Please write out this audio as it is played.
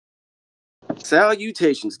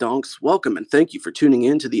Salutations, donks. Welcome and thank you for tuning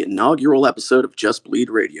in to the inaugural episode of Just Bleed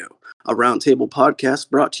Radio, a roundtable podcast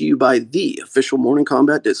brought to you by the official Morning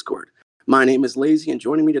Combat Discord. My name is Lazy, and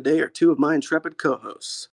joining me today are two of my intrepid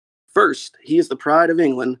co-hosts. First, he is the pride of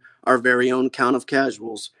England, our very own Count of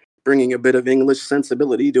Casuals, bringing a bit of English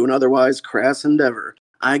sensibility to an otherwise crass endeavor.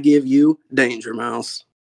 I give you Danger Mouse.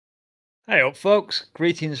 Hey up, folks.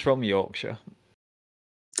 Greetings from Yorkshire.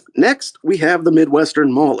 Next, we have the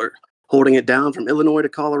Midwestern Mauler. Holding it down from Illinois to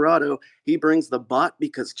Colorado, he brings the bot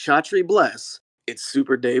because Chatri bless. It's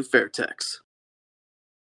Super Dave Fairtex.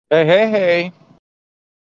 Hey.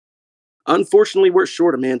 Unfortunately, we're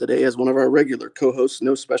short a man today as one of our regular co-hosts,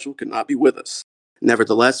 No Special, could not be with us.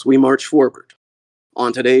 Nevertheless, we march forward.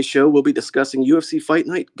 On today's show, we'll be discussing UFC Fight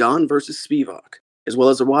Night, Gone vs. Spivak, as well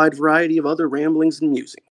as a wide variety of other ramblings and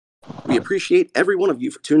musing. We appreciate every one of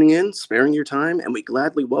you for tuning in, sparing your time, and we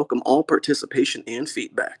gladly welcome all participation and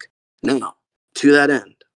feedback. Now, to that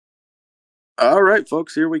end. All right,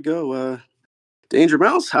 folks, here we go. Danger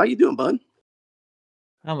Mouse, how you doing, bud?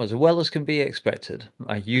 I'm as well as can be expected.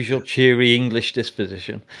 My usual cheery English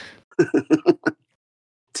disposition.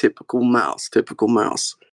 Typical mouse.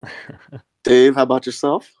 Dave, how about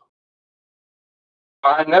yourself?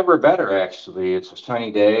 I'm never better, actually. It's a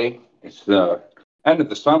sunny day. It's the end of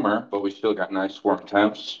the summer, but we still got nice warm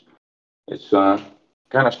temps. It's kind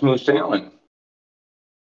of smooth sailing.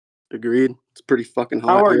 Agreed. It's pretty fucking hot.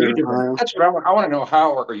 How are you doing? Ohio. That's what I want to know.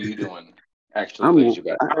 How are you doing? Actually,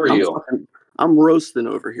 how are you? I'm roasting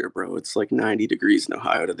over here, bro. It's like 90 degrees in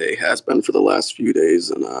Ohio today. Has been for the last few days,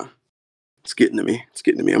 and it's getting to me.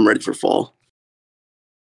 I'm ready for fall.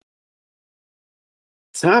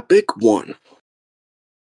 Topic 1.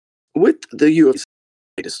 With the UFC's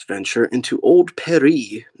latest venture into Old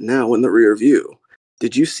Paris now in the rear view,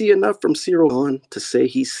 did you see enough from Cyril Gane to say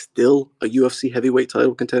he's still a UFC heavyweight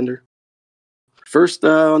title contender? First,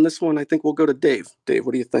 on this one, I think we'll go to Dave. Dave,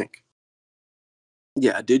 what do you think?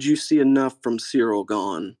 Yeah, did you see enough from Cyril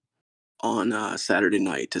Gane on Saturday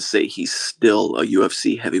night to say he's still a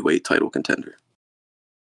UFC heavyweight title contender?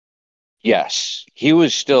 Yes, he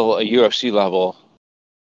was still a UFC level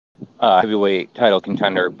heavyweight title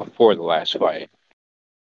contender before the last fight.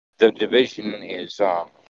 The division is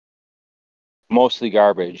mostly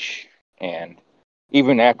garbage, and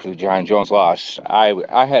even after the John Jones loss,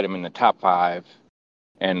 I had him in the top 5,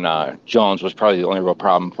 and Jones was probably the only real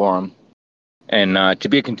problem for him. And to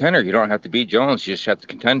be a contender, you don't have to beat Jones, you just have to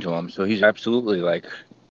contend to him. So he's absolutely like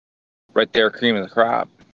right there, cream of the crop.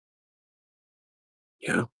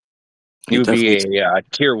 Yeah, he would be a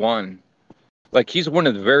tier 1. Like, he's one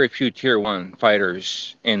of the very few tier 1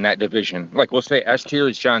 fighters in that division. Like, we'll say S tier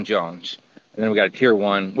is John Jones, and then we got a tier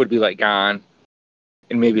 1 would be like Gane.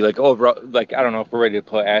 And maybe like overall, like, I don't know if we're ready to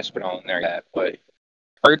put Aspinall in there yet, but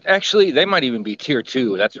or actually they might even be tier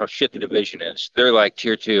 2. That's how shit the division is. They're like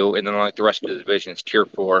tier 2, and then like the rest of the division is tier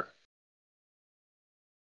 4.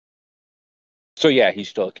 So yeah, he's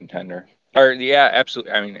still a contender. Or yeah,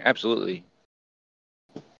 absolutely. I mean, absolutely.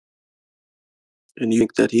 And you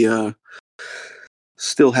think that he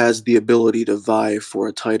still has the ability to vie for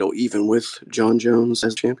a title even with John Jones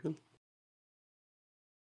as champion?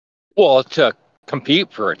 Well, to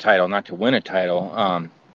compete for a title, not to win a title.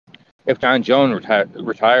 If John Jones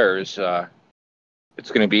retires, it's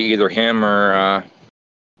going to be either him or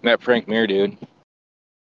that Frank Mir dude.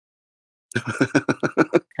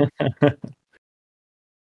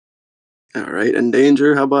 All right, and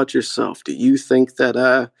Danger, how about yourself? Do you think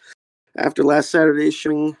that after last Saturday's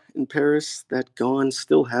showing in Paris, that Gane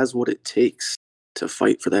still has what it takes to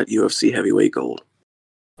fight for that UFC heavyweight gold?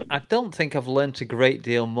 I don't think I've learnt a great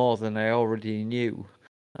deal more than I already knew.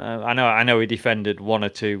 I know he defended 1 or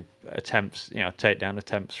 2 attempts, takedown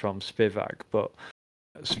attempts from Spivak, but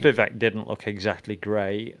Spivak didn't look exactly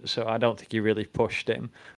great, so I don't think he really pushed him.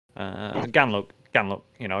 Gane look,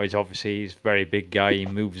 he's a very big guy. He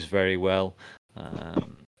moves very well.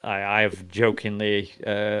 I have jokingly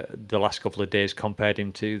the last couple of days compared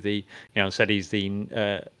him to said he's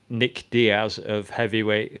the Nick Diaz of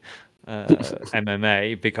heavyweight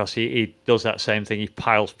MMA, because he does that same thing. He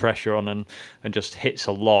piles pressure on and just hits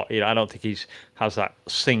a lot. I don't think he has that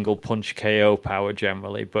single punch KO power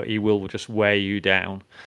generally, but he will just wear you down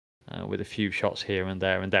with a few shots here and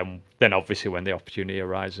there. And then obviously when the opportunity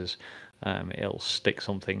arises, he'll stick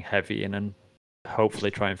something heavy in and hopefully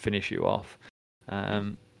try and finish you off.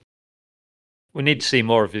 We need to see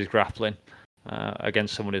more of his grappling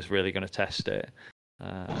against someone who's really going to test it.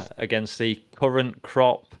 Against the current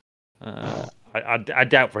crop, I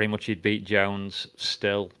doubt very much he'd beat Jones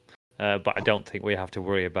still, but I don't think we have to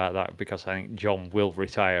worry about that, because I think John will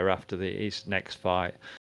retire after his next fight.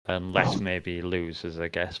 unless maybe he loses, I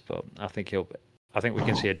guess. But I think we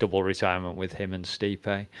can see a double retirement with him and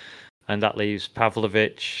Stipe, and that leaves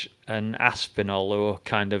Pavlovich and Aspinall, who are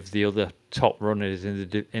kind of the other top runners in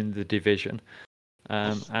the division.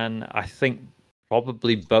 And I think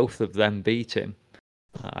probably both of them beat him.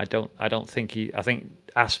 I don't think he. I think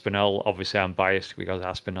Aspinall. Obviously, I'm biased because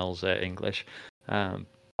Aspinall's English.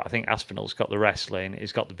 I think Aspinall's got the wrestling.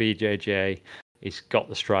 He's got the BJJ. He's got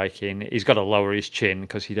the striking. He's got to lower his chin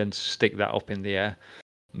because he doesn't stick that up in the air.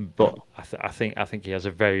 But I think he has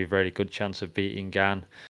a very, very good chance of beating Gan.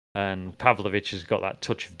 And Pavlovich has got that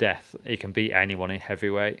touch of death. He can beat anyone in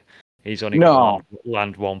heavyweight. He's only got to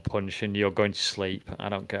land one punch and you're going to sleep. I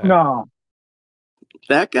don't care. No.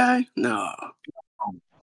 That guy? No.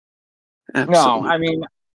 Absolutely. No, I mean,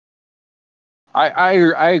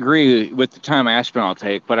 I agree with the time Aspinall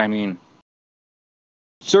take, but I mean,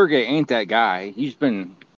 Sergey ain't that guy. He's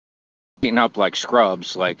been beating up like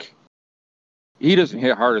scrubs. Like, he doesn't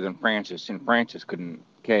hit harder than Francis, and Francis couldn't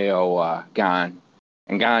KO Gan,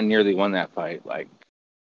 and Gan nearly won that fight. Like,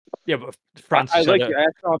 yeah, but Francis. I like your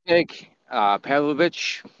Aspinall take.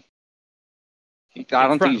 Pavlovich, I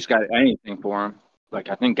don't think he's got anything for him. Like,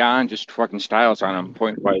 I think Gan just fucking styles on him,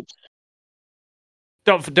 point fights.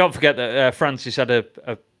 Don't forget that Francis had a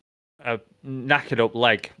knackered up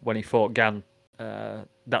leg when he fought Gan.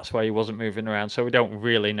 That's why he wasn't moving around. So we don't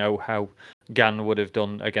really know how Gan would have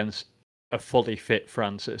done against a fully fit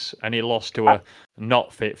Francis, and he lost to a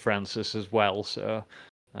not fit Francis as well. So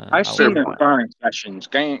I've seen their sparring sessions.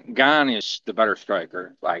 Gan is the better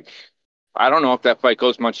striker. Like, I don't know if that fight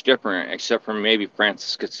goes much different, except for maybe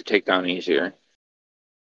Francis gets the takedown easier.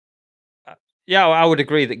 Yeah, I would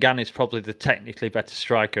agree that Gan is probably the technically better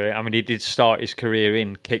striker. I mean, he did start his career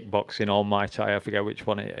in kickboxing or Muay Thai. I forget which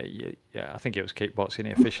one. I think it was kickboxing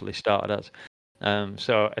he officially started as.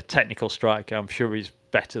 So a technical striker, I'm sure he's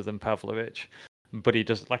better than Pavlovich. But he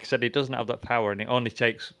does, like I said, he doesn't have that power, and it only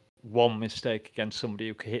takes one mistake against somebody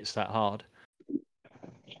who hits that hard.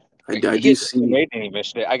 I do see. Made any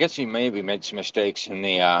mistake? I guess he maybe made some mistakes in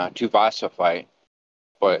the Tuivasa fight,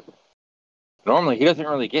 but normally he doesn't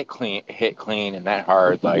really get hit clean and that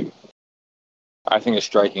hard. Like, I think his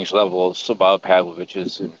striking's level is above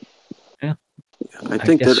Pavlovich's. Yeah, I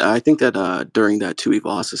think that during that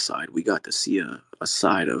Tuivasa side, we got to see a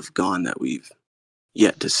side of Gan that we've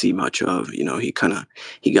yet to see much of. You know, he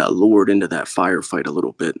got lured into that firefight a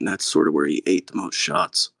little bit, and that's sort of where he ate the most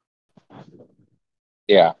shots.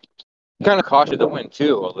 Yeah, kind of cost you the win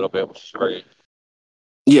too a little bit, which is great.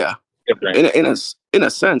 Yeah, in a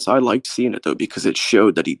sense, I liked seeing it though because it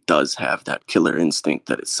showed that he does have that killer instinct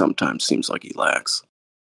that it sometimes seems like he lacks.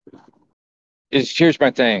 Here's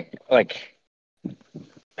my thing, like,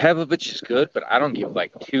 Pavlovich is good, but I don't give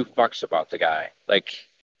like two fucks about the guy. Like,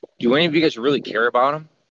 do any of you guys really care about him?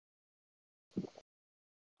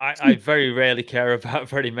 I very rarely care about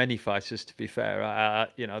very many fighters, to be fair.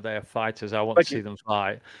 They are fighters. I want to see them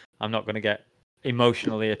fight. I'm not going to get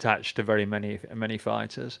emotionally attached to very many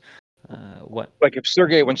fighters. Like, if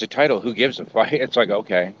Sergey wins a title, who gives a fight? It's like,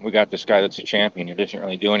 okay, we got this guy that's a champion who doesn't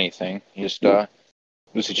really do anything. He just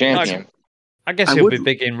was a champion. I guess he'll be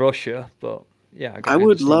big in Russia, but yeah, I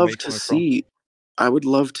would love to see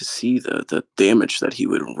the damage that he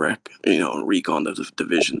would wreak on the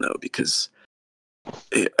division though, because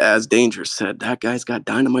as Danger said, that guy's got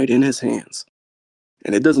dynamite in his hands,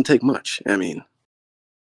 and it doesn't take much. I mean,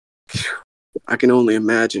 I can only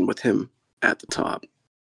imagine with him at the top,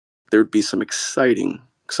 there'd be some exciting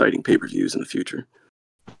pay-per-views in the future.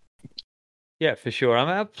 Yeah, for sure.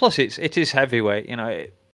 I mean, plus it is heavyweight.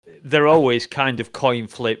 They're always kind of coin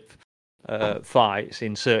flip fights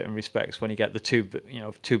in certain respects when you get the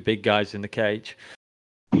two big guys in the cage.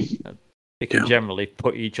 They can generally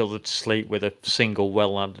put each other to sleep with a single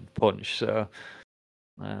well-landed punch. So,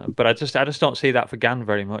 but I just don't see that for Gan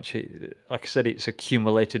very much. Like I said, it's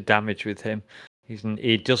accumulated damage with him.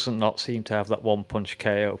 He doesn't not seem to have that one-punch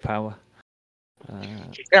KO power.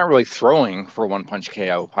 He's not really throwing for one-punch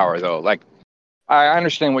KO power though. Like, I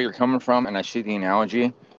understand where you're coming from, and I see the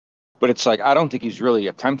analogy, but it's like I don't think he's really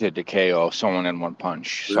attempted to KO someone in one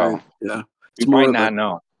punch. So yeah, we might not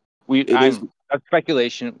know. That's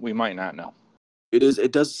speculation. We might not know.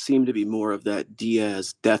 It does seem to be more of that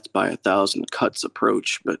Diaz death by 1,000 cuts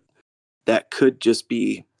approach, but that could just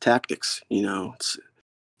be tactics. It's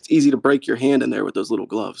easy to break your hand in there with those little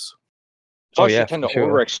gloves. Plus, you tend to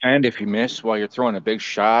overextend if you miss while you're throwing a big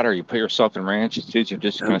shot, or you put yourself in range. It's easier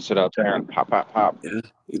just to kind of sit out there and pop. Yeah,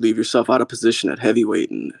 you leave yourself out of position at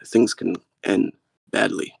heavyweight, and things can end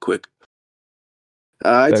badly quick.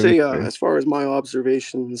 I'd say, as far as my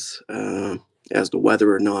observations, as to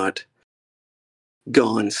whether or not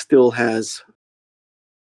Gone still has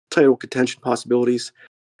title contention possibilities.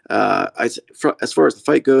 As far as the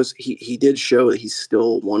fight goes, he did show that he's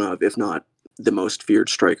still one of, if not the most feared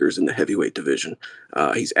strikers in the heavyweight division.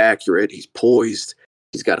 He's accurate, he's poised,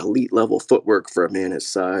 he's got elite level footwork for a man his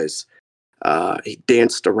size. He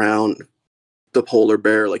danced around the polar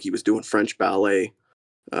bear like he was doing French ballet.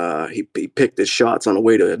 He picked his shots on the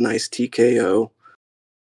way to a nice TKO.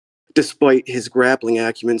 Despite his grappling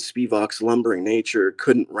acumen, Spivak's lumbering nature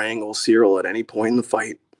couldn't wrangle Cyril at any point in the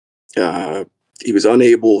fight. He was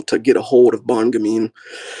unable to get a hold of Bongamin.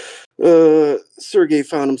 Sergey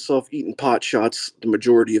found himself eating pot shots the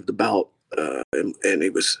majority of the bout, and he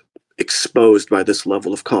was exposed by this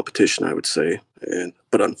level of competition, I would say.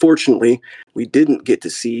 But unfortunately, we didn't get to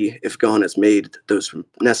see if Gane has made those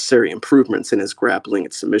necessary improvements in his grappling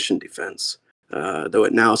and submission defense, though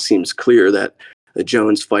it now seems clear that the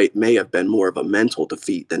Jones fight may have been more of a mental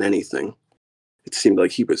defeat than anything. It seemed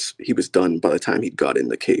like he was done by the time he'd got in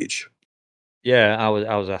the cage. Yeah, I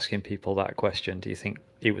was asking people that question. Do you think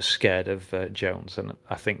he was scared of Jones? And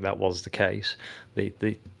I think that was the case.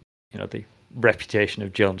 The reputation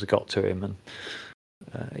of Jones got to him, and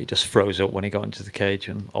he just froze up when he got into the cage.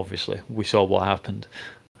 And obviously, we saw what happened.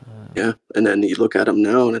 Yeah, and then you look at him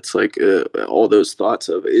now, and it's like all those thoughts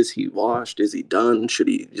of, is he washed? Is he done? Should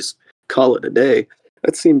he just call it a day?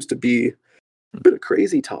 That seems to be a bit of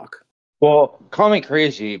crazy talk. Well, call me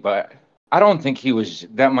crazy, but I don't think he was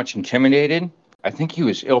that much intimidated. I think he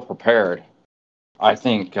was ill prepared. I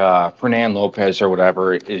think Fernand Lopez or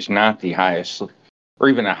whatever is not the highest or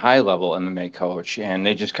even a high level MMA coach, and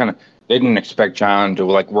they just they didn't expect John to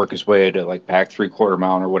like work his way to like back 3/4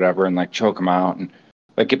 mount or whatever and like choke him out and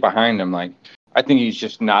like get behind him. Like, I think he's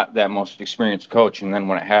just not that most experienced coach. And then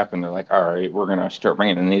when it happened, they're like, all right, we're gonna start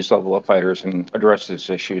bringing in these level of fighters and address this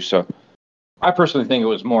issue. So I personally think it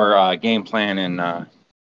was more game plan and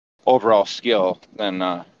overall skill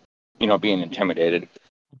than being intimidated.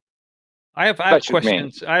 I have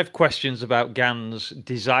questions. I have questions about Gane's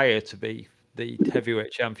desire to be the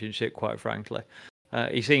heavyweight championship. Quite frankly,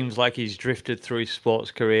 he seems like he's drifted through his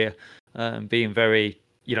sports career, being very,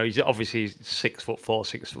 he's obviously 6'4",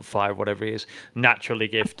 6'5", whatever he is, naturally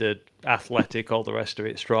gifted, athletic, all the rest of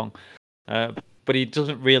it, strong. But he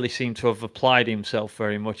doesn't really seem to have applied himself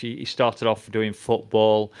very much. He started off doing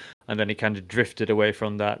football, and then he kind of drifted away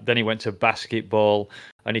from that. Then he went to basketball,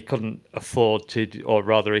 and he couldn't afford to, or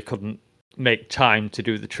rather, he couldn't make time to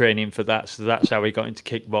do the training for that. So that's how he got into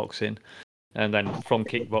kickboxing. And then from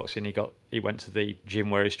kickboxing, he went to the gym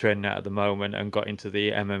where he's training at the moment and got into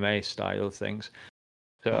the MMA style of things.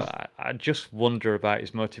 So I just wonder about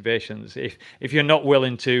his motivations. If you're not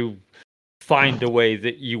willing to find a way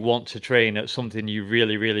that you want to train at something you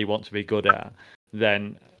really, really want to be good at,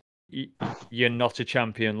 then you're not a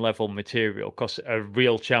champion level material, because a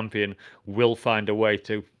real champion will find a way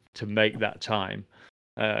to make that time.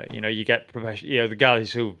 You get professional, the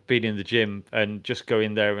guys who've been in the gym and just go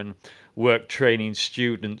in there and work training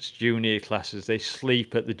students, junior classes. They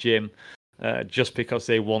sleep at the gym just because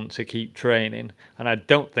they want to keep training. And I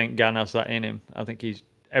don't think Gane has that in him. I think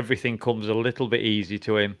everything comes a little bit easy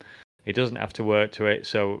to him. He doesn't have to work to it,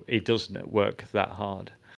 so he doesn't work that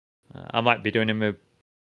hard. I might be doing him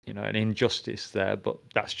an injustice there, but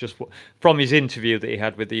that's just from his interview that he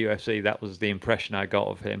had with the UFC. That was the impression I got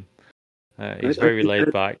of him. He's very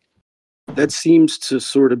laid back. That seems to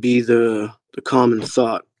sort of be the common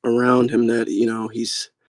thought around him, that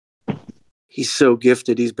he's so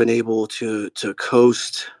gifted, he's been able to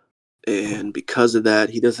coast, and because of that,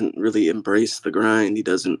 he doesn't really embrace the grind. He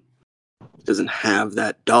doesn't have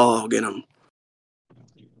that dog in him.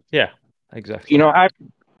 Yeah, exactly.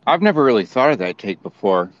 I've never really thought of that take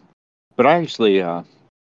before, but I actually am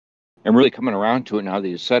really coming around to it now that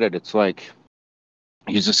you said it. It's like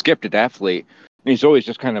he's a gifted athlete, and he's always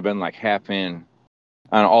just kind of been like half in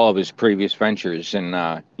on all of his previous ventures,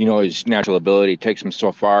 and his natural ability takes him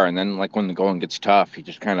so far, and then like when the going gets tough, he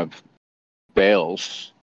just kind of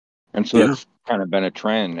bails, and so that's kind of been a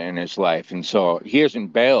trend in his life, and so he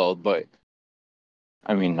hasn't bailed, but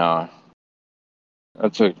I mean, I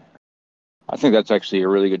think that's actually a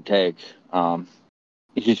really good take.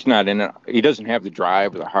 He's just not in it. He doesn't have the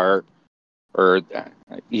drive or the heart, or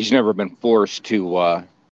he's never been forced to, or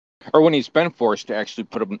when he's been forced to actually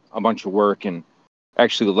put a bunch of work and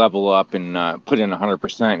actually level up and put in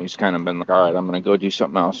 100%, he's kind of been like, all right, I'm going to go do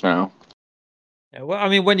something else now. Yeah, well, I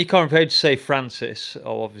mean, when you compare to, say, Francis,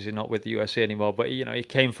 obviously not with the UFC anymore, but he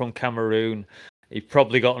came from Cameroon. He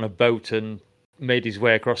probably got on a boat and made his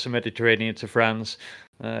way across the Mediterranean to France.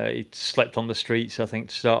 He slept on the streets, I think,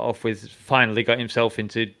 to start off with. Finally got himself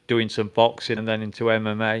into doing some boxing and then into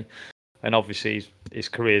MMA. And obviously, his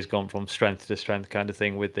career's gone from strength to strength kind of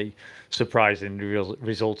thing, with the surprising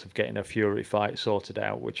result of getting a Fury fight sorted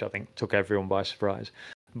out, which I think took everyone by surprise.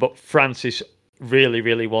 But Francis really,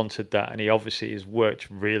 really wanted that, and he obviously has worked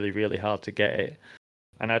really, really hard to get it.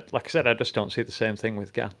 And like I said, I just don't see the same thing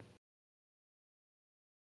with Gan.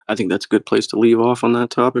 I think that's a good place to leave off on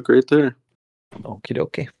that topic right there. Okie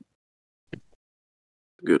dokie.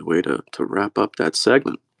 Good way to wrap up that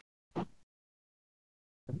segment.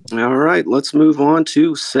 All right, let's move on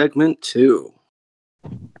to segment 2.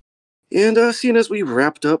 And seeing as we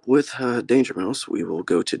wrapped up with Danger Mouse, we will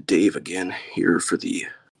go to Dave again here for the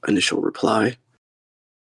initial reply.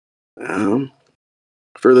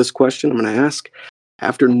 For this question, I'm going to ask,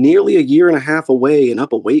 after nearly a year and a half away and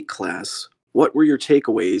up a weight class, what were your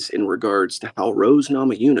takeaways in regards to how Rose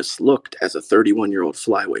Namajunas looked as a 31-year-old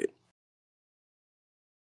flyweight?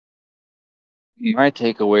 My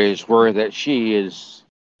takeaways were that she is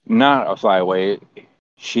not a flyweight.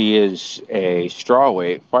 She is a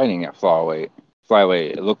strawweight fighting at flyweight.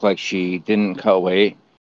 It looked like she didn't cut weight.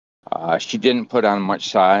 She didn't put on much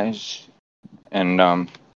size. And I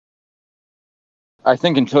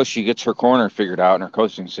think until she gets her corner figured out and her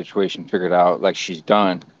coaching situation figured out, like she's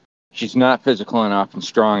done, she's not physical enough and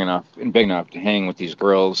strong enough and big enough to hang with these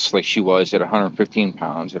girls like she was at 115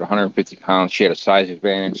 pounds. At 150 pounds, she had a size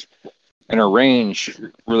advantage. And her range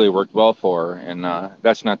really worked well for her. And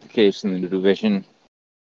that's not the case in the division.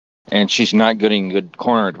 And she's not getting good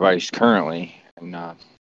corner advice currently. And I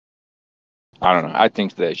don't know. I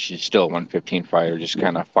think that she's still a 115 fighter, just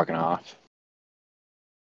kind of fucking off.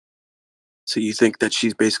 So you think that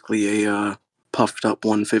she's basically a puffed up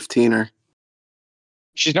 115er?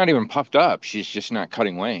 She's not even puffed up. She's just not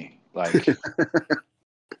cutting weight. Like she's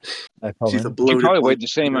a she bloated probably weighed the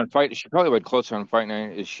same on fight. She probably weighed closer on fight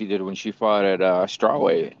night as she did when she fought at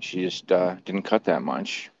strawweight. She just didn't cut that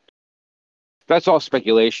much. That's all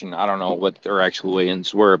speculation. I don't know what her actual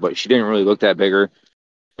weigh-ins were, but she didn't really look that bigger.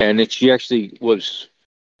 And she actually was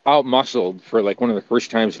out-muscled for like one of the first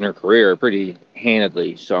times in her career pretty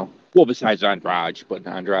handedly. So, well, besides Andrade, but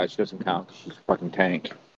Andrade doesn't count. She's a fucking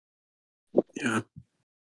tank. Yeah.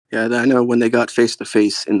 Yeah, I know when they got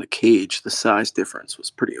face-to-face in the cage, the size difference was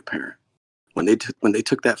pretty apparent. When they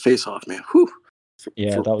took that face off, man, whew.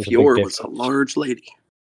 Yeah, that was Fior a big was a difference. large lady.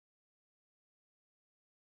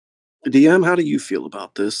 DM, how do you feel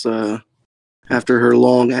about this? After her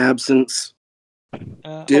long absence,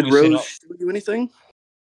 did Rose show you anything?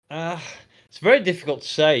 It's very difficult to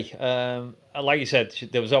say. Like you said,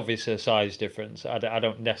 there was obviously a size difference. I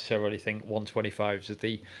don't necessarily think 125 is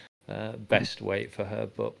the best weight for her,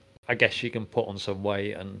 but I guess she can put on some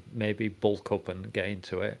weight and maybe bulk up and get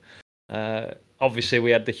into it. Obviously, we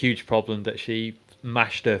had the huge problem that she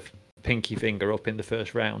mashed her pinky finger up in the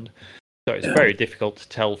first round. So it's very difficult to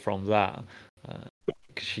tell from that.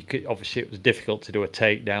 Because she could, obviously, it was difficult to do a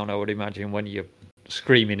takedown, I would imagine, when you're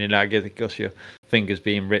screaming in agony because your finger's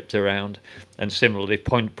being ripped around. And similarly,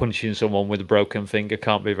 punching someone with a broken finger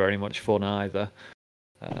can't be very much fun either.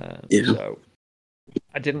 So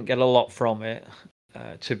I didn't get a lot from it,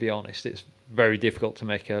 to be honest. It's very difficult to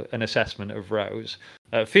make an assessment of Rose.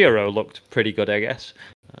 Fiorot looked pretty good, I guess.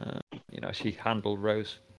 She handled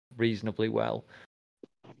Rose reasonably well.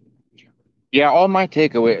 Yeah, all my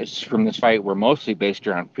takeaways from this fight were mostly based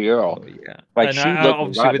around Fiorot. Yeah, like and she looked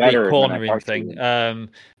obviously a lot with better the cornering thing,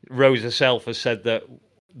 Rose herself has said that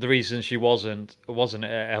the reason she wasn't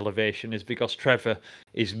at elevation is because Trevor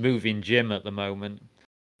is moving gym at the moment,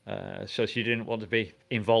 so she didn't want to be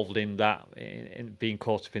involved in that, in being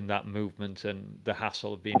caught up in that movement and the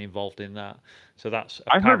hassle of being involved in that. So that's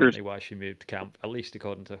apparently why she moved camp, at least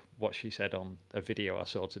according to what she said on a video I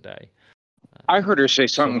saw today. I heard her say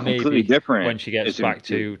something completely different. When she gets back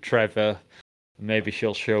to Trevor, maybe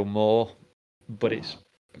she'll show more. But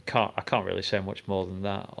I can't really say much more than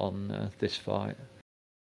that on this fight.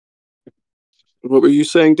 What were you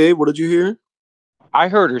saying, Dave? What did you hear? I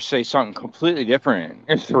heard her say something completely different.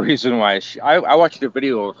 It's the reason why I watched a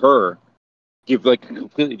video of her give like a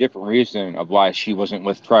completely different reason of why she wasn't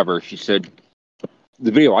with Trevor. She said,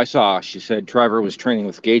 the video I saw, she said Trevor was training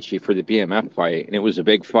with Gaethje for the BMF fight, and it was a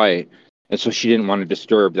big fight. And so she didn't want to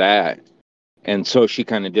disturb that. And so she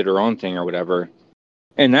kind of did her own thing or whatever.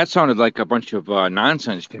 And that sounded like a bunch of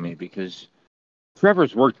nonsense to me because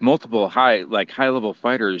Trevor's worked multiple high-level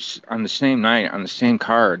fighters on the same night, on the same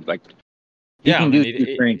card. Like, he can do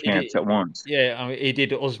two training camps at once. Yeah, I mean, he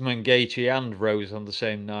did Usman, Gaethje, and Rose on the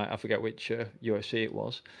same night. I forget which UFC it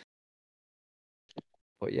was.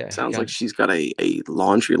 But yeah. Sounds like she's got a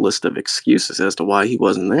laundry list of excuses as to why he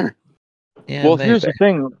wasn't there. Yeah, well, here's the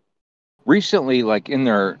thing. Recently, like in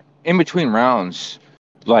between rounds,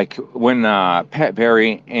 like when Pat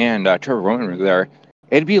Barry and Trevor Whitman were there,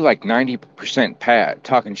 it'd be like 90% Pat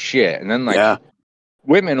talking shit, and then like Yeah.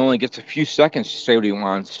 Whitman only gets a few seconds to say what he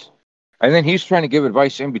wants, and then he's trying to give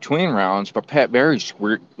advice in between rounds, but Pat Barry's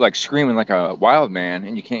like screaming like a wild man,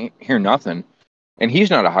 and you can't hear nothing, and he's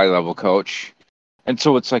not a high level coach, and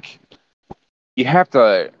so it's like you have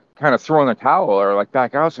to kind of throw in the towel or like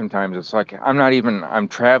back out sometimes. It's like I'm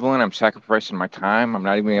traveling, I'm sacrificing my time, I'm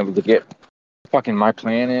not even able to get fucking my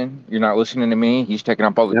plan in. You're not listening to me. He's taking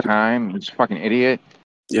up all the Yeah. time. He's a fucking idiot.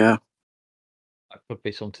 Yeah. That could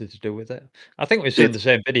be something to do with it. I think we've seen the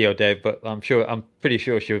same video, Dave, but I'm pretty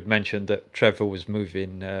sure she would mention that Trevor was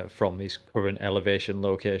moving from his current elevation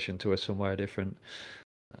location to somewhere different.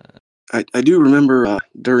 I do remember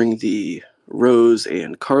during the Rose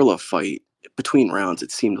and Carla fight, between rounds,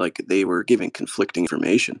 it seemed like they were giving conflicting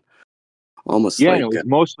information. Almost Yeah, and like, it was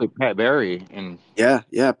mostly Pat Barry. And yeah.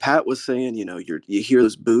 Pat was saying, you hear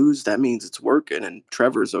those boos, that means it's working. And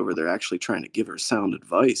Trevor's over there actually trying to give her sound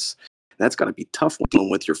advice. That's got to be tough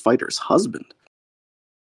dealing with your fighter's husband.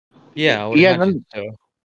 Yeah, I would yeah, imagine so.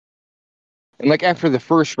 and like after the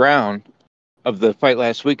first round of the fight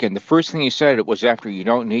last weekend, the first thing he said was after you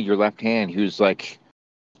don't need your left hand, he was like,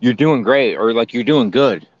 "You're doing great," or like, "You're doing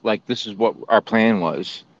good." Like this is what our plan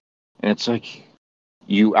was, and it's like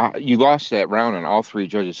you lost that round on all three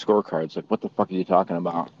judges' scorecards. Like, what the fuck are you talking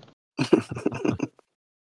about?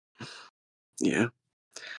 Yeah.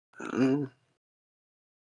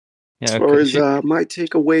 Yeah, As far as my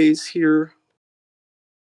takeaways here,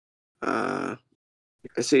 I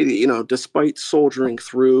say that, despite soldiering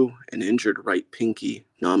through an injured right pinky,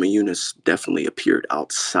 Namajunas definitely appeared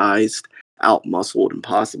outsized, outmuscled, and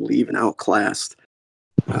possibly even outclassed.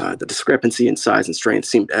 The discrepancy in size and strength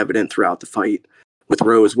seemed evident throughout the fight, with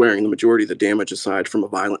Rose wearing the majority of the damage aside from a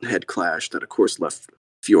violent head clash that, of course, left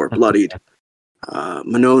Fior bloodied.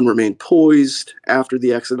 Manon remained poised after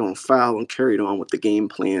the accidental foul and carried on with the game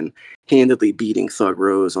plan, handedly beating Thug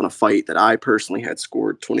Rose on a fight that I personally had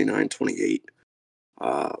scored 29-28.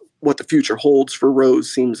 What the future holds for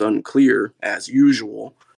Rose seems unclear, as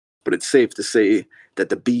usual, but it's safe to say that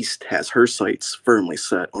the Beast has her sights firmly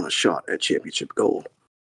set on a shot at championship gold.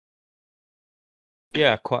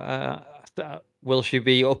 Yeah, quite. Will she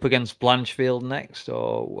be up against Blanchfield next,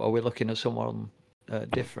 or are we looking at someone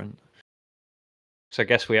different? So I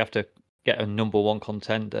guess we have to get a number one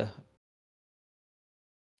contender.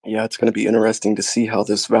 Yeah, it's going to be interesting to see how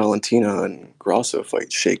this Valentina and Grasso fight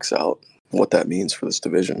shakes out, what that means for this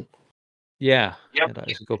division. Yeah, that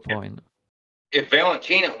is a good point. If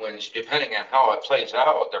Valentina wins, depending on how it plays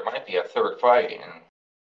out, there might be a third fight, and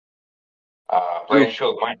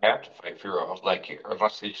Blanchfield might have to fight Furo, like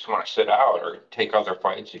unless they just want to sit out or take other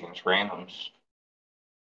fights against randoms.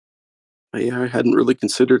 Yeah, I hadn't really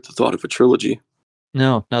considered the thought of a trilogy.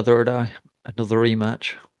 No, neither had I. Another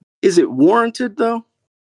rematch. Is it warranted, though?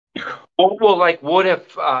 Well, like, what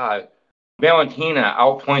if Valentina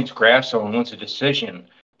outpoints Grasso and wins a decision,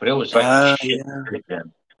 but it was like a shit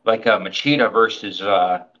decision, like Machida versus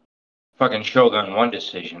fucking Shogun one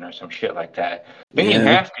decision or some shit like that. Then you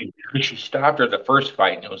have to, because she stopped her the first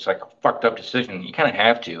fight and it was like a fucked up decision. You kind of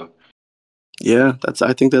have to. Yeah,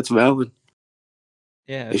 I think that's valid.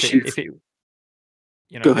 Yeah, If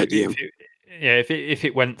if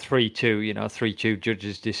it went 3-2, 3-2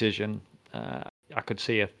 judges decision, I could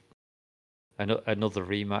see another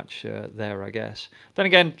rematch there, I guess. Then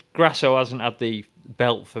again, Grasso hasn't had the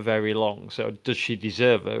belt for very long, so does she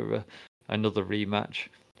deserve another rematch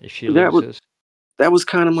if she loses? That was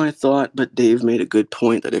kind of my thought, but Dave made a good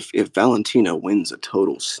point that if Valentina wins a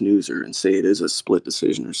total snoozer and say it is a split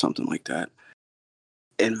decision or something like that,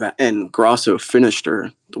 and Grasso finished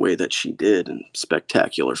her the way that she did in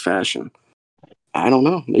spectacular fashion, I don't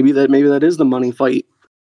know. Maybe that is the money fight.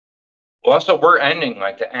 Well, also, we're ending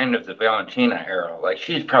like the end of the Valentina era. Like,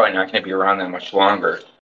 she's probably not going to be around that much longer.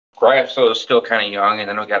 Grasso is still kind of young, and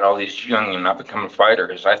then we got all these young and up-and-coming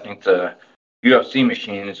fighters. I think the UFC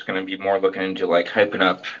machine is going to be more looking into like hyping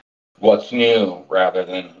up what's new rather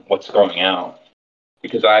than what's going out.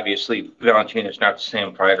 Because obviously, Valentina is not the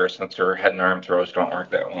same fighter since her head and arm throws don't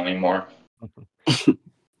work that well anymore.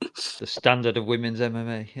 The standard of women's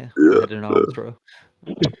MMA, Yeah. head and arm throw.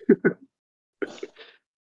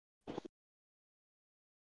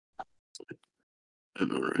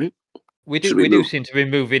 All right. We do seem to be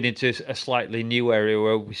moving into a slightly new area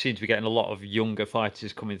where we seem to be getting a lot of younger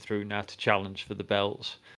fighters coming through now to challenge for the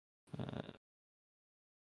belts.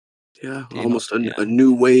 Almost a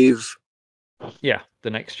new wave. Yeah, the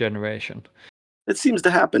next generation. It seems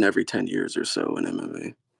to happen every 10 years or so in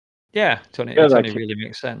MMA. Yeah, it only really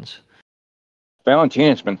makes sense.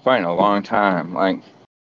 Valentina's been fighting a long time. Like,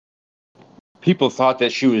 people thought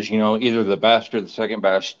that she was, either the best or the second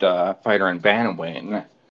best fighter in bantamweight. And that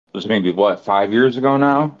was maybe, 5 years ago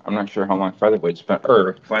now? I'm not sure how long flyweights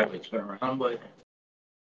been around, but.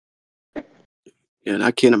 Yeah, and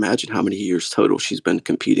I can't imagine how many years total she's been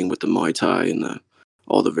competing with the Muay Thai and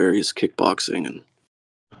all the various kickboxing and.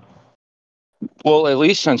 Well, at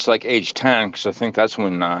least since like age 10, because I think that's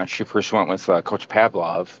when she first went with Coach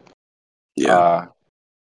Pavlov. Yeah.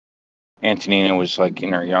 Antonina was like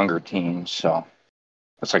in her younger teens, so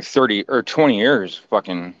that's like 30 or 20 years.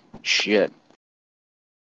 Fucking shit.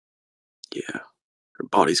 Yeah. Her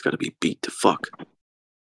body's got to be beat to fuck.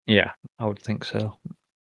 Yeah, I would think so.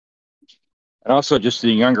 And also, just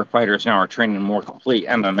the younger fighters now are training more complete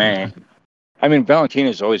MMA. I mean,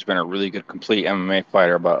 Valentina's always been a really good complete MMA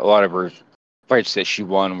fighter, but a lot of her fights that she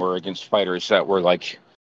won were against fighters that were like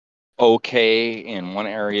okay in one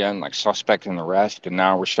area and like suspect in the rest. And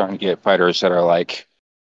now we're starting to get fighters that are like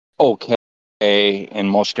okay in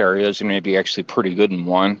most areas and maybe actually pretty good in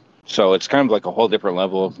one. So it's kind of like a whole different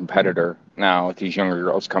level of competitor now with these younger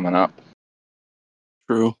girls coming up.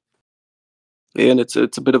 True. And it's a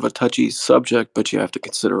bit of a touchy subject, but you have to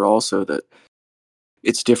consider also that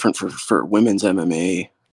it's different for women's MMA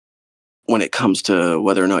when it comes to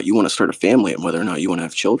whether or not you want to start a family and whether or not you want to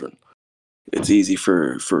have children. It's easy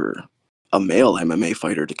for a male MMA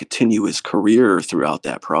fighter to continue his career throughout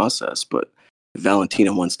that process, but if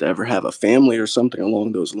Valentina wants to ever have a family or something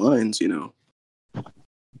along those lines,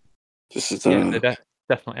 this is They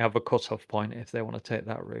definitely have a cut-off point if they want to take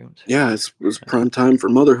that route. Yeah, it's prime time for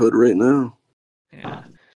motherhood right now. Yeah.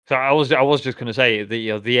 So I was just going to say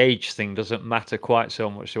the age thing doesn't matter quite so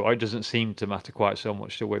much. So it doesn't seem to matter quite so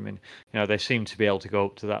much to women. They seem to be able to go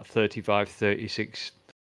up to that 35, 36,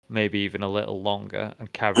 maybe even a little longer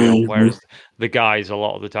and carry on. Whereas the guys, a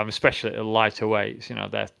lot of the time, especially at the lighter weights,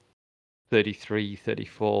 they're 33,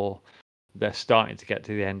 34. They're starting to get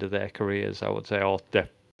to the end of their careers, I would say, or they're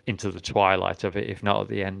into the twilight of it, if not at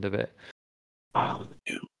the end of it.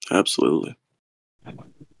 Yeah, absolutely.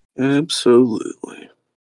 Absolutely.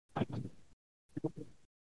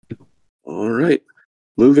 All right.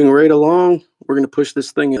 Moving right along, we're going to push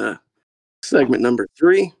this thing segment number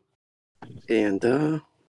 3. And we'll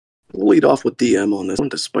lead off with DM on this one,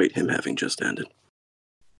 despite him having just ended.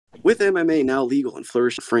 With MMA now legal and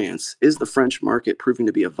flourishing in France, is the French market proving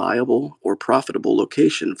to be a viable or profitable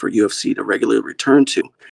location for UFC to regularly return to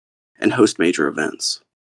and host major events?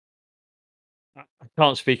 I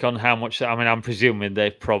can't speak on how much. I mean, I'm presuming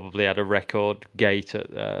they've probably had a record gate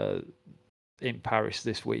in Paris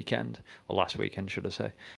this weekend, or last weekend, should I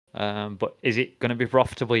say. But is it going to be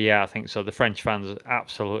profitable? Yeah, I think so. The French fans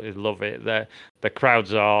absolutely love it. The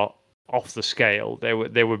crowds are off the scale.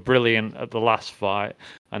 They were brilliant at the last fight,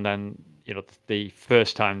 and then the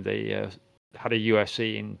first time they had a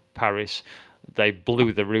UFC in Paris, they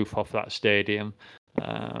blew the roof off that stadium.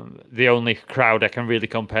 The only crowd I can really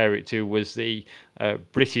compare it to was the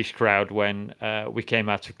British crowd when we came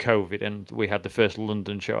out of COVID and we had the first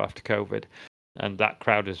London show after COVID, and that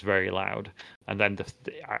crowd was very loud. And then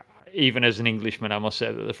even as an Englishman, I must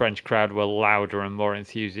say that the French crowd were louder and more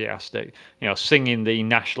enthusiastic, singing the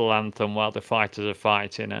national anthem while the fighters are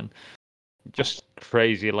fighting, and just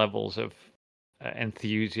crazy levels of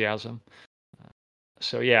enthusiasm.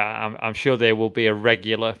 So yeah, I'm sure there will be a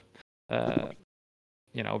regular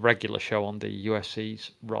regular show on the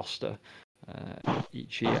UFC's roster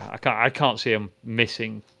each year. I can't see them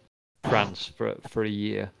missing France for a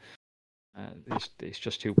year. It's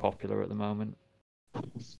just too popular at the moment.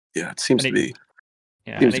 Yeah, it seems to be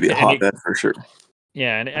a hotbed for sure.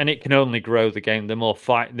 Yeah, and it can only grow the game. The more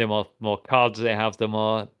cards they have, the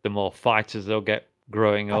more fighters they'll get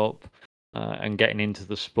growing up and getting into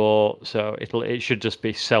the sport. So it should just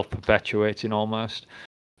be self-perpetuating almost.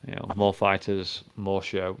 More fighters, more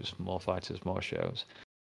shows, more fighters, more shows.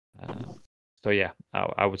 So yeah,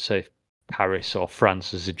 I would say Paris or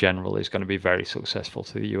France as a general is going to be very successful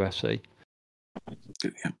to the UFC.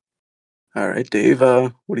 Yeah. All right, Dave,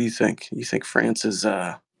 what do you think? You think France has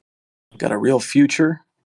got a real future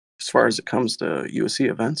as far as it comes to UFC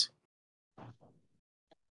events?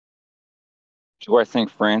 Do I think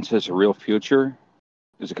France has a real future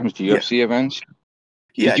as it comes to UFC events?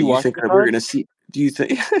 Yeah, Did you watch think the that we're card? going to see? Do you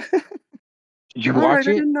think? Did you All watch right,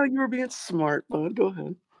 I it? didn't know you were being smart, bud. Go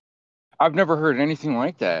ahead. I've never heard anything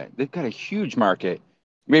like that. They've got a huge market.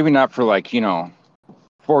 Maybe not for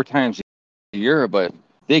 4 times a year, but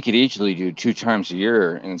they could easily do 2 times a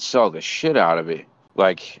year and sell the shit out of it.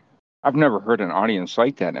 Like, I've never heard an audience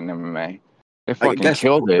like that in MMA. They fucking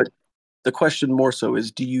killed it. The question more so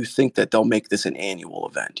is, do you think that they'll make this an annual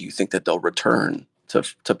event? Do you think that they'll return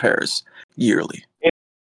to Paris yearly?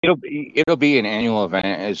 it'll be an annual event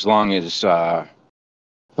as long as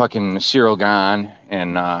fucking Cyril gone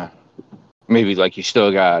and maybe like you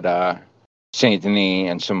still got Saint Denis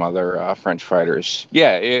and some other French fighters.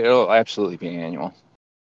 Yeah, it'll absolutely be annual.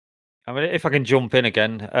 I mean, if I can jump in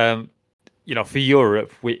again, for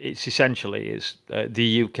Europe, it's essentially is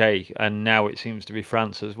the UK, and now it seems to be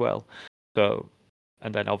France as well. So,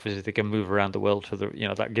 and then obviously they can move around the world for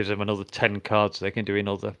that gives them another 10 cards they can do in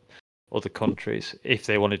other countries if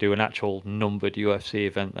they want to do an actual numbered UFC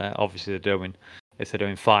event there. Obviously, if they're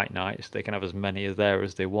doing fight nights, they can have as many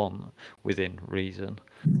as they want within reason.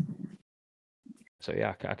 So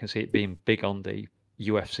yeah, I can see it being big on the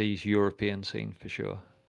UFC's European scene for sure.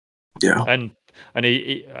 Yeah. And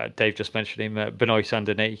Dave just mentioned him, Benoit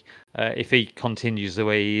Saint-Denis. If he continues the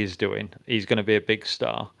way he is doing, he's going to be a big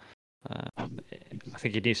star. I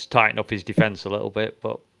think he needs to tighten up his defense a little bit,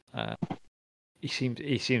 but he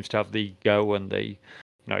seems to have the go and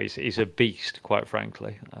he's a beast, quite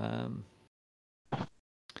frankly.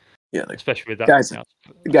 Yeah, especially with that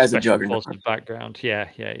guy's a juggernaut background. Yeah,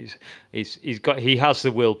 he has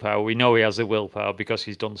the willpower. We know he has the willpower because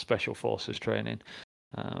he's done special forces training.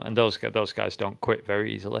 And those guys don't quit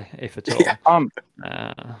very easily, if at all. Yeah.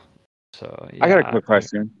 I got a quick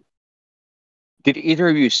question. Did either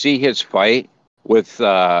of you see his fight with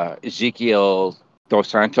Ezekiel Dos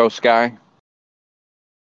Santos guy,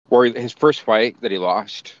 or his first fight that he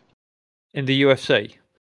lost in the UFC?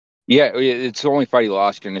 Yeah, it's the only fight he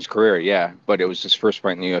lost in his career. Yeah, but it was his first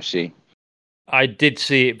fight in the UFC. I did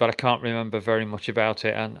see it, but I can't remember very much about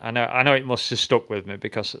it, and I know it must have stuck with me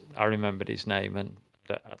because I remembered his name and.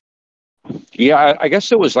 Yeah, I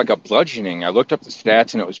guess it was like a bludgeoning. I looked up the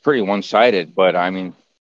stats and it was pretty one-sided, but I mean,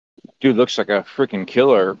 dude looks like a freaking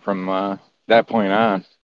killer from that point on.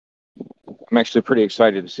 I'm actually pretty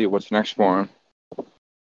excited to see what's next for him.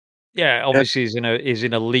 Yeah, obviously he's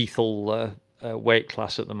in a lethal weight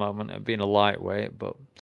class at the moment, being a lightweight, but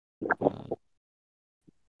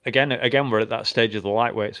again we're at that stage of the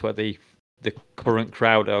lightweights where the current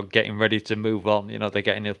crowd are getting ready to move on. They're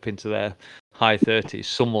getting up into their high 30s.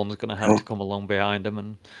 Someone's going to have to come along behind them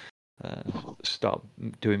and start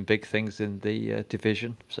doing big things in the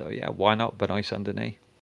division. So yeah, why not Benoit Saint-Denis?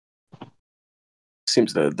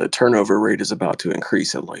 Seems the turnover rate is about to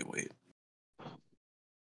increase at lightweight.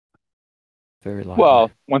 Very likely.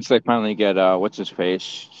 Well, once they finally get what's his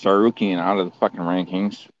face Sarukian out of the fucking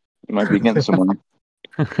rankings, you might be getting someone.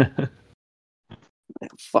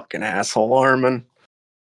 Fucking asshole, Armin.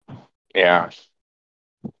 Yeah.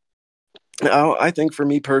 No, I think for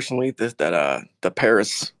me personally, that the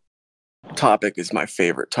Paris topic is my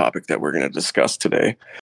favorite topic that we're going to discuss today.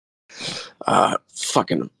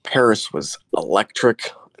 Fucking Paris was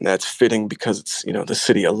electric, and that's fitting because it's the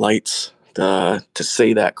city of lights. To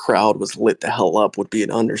say that crowd was lit the hell up would be an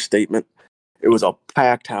understatement. It was a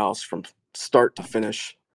packed house from start to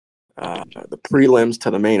finish. The prelims to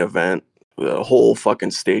the main event, the whole fucking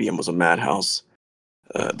stadium was a madhouse.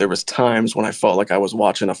 There was times when I felt like I was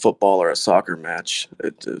watching a football or a soccer match.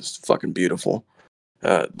 It was fucking beautiful.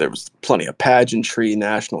 There was plenty of pageantry,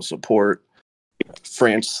 national support.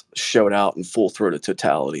 France showed out in full-throated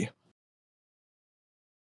totality.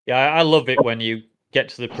 Yeah, I love it when you get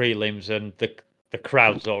to the prelims and the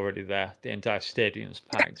crowd's already there. The entire stadium's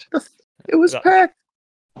packed. It was packed.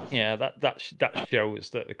 Yeah, that shows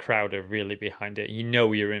that the crowd are really behind it.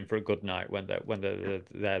 You're in for a good night when they're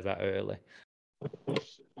there that early.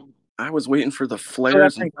 I was waiting for the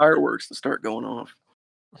flares and fireworks to start going off.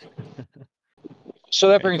 So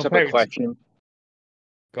that brings up a question.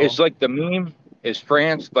 Is like the meme, is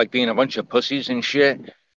France like being a bunch of pussies and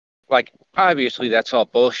shit? Like, obviously that's all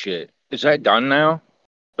bullshit. Is that done now?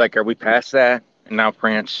 Like, are we past that? And now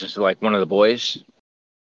France is like one of the boys?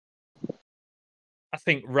 I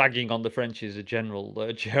think ragging on the French is a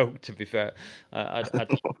general joke, to be fair.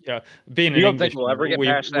 Being you don't English, think we'll ever get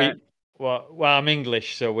past that? Well, I'm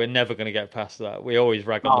English, so we're never going to get past that. We always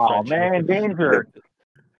rag on the French. Oh, man, danger.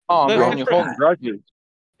 Oh, man, you're holding grudges.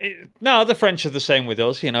 No, the French are the same with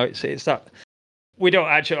us. It's that we don't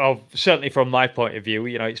actually. Certainly from my point of view,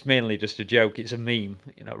 it's mainly just a joke. It's a meme.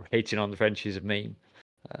 Hating on the French is a meme.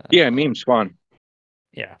 Yeah, meme's fun.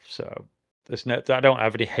 Yeah, so I don't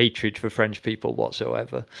have any hatred for French people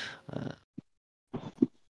whatsoever.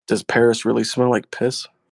 Does Paris really smell like piss?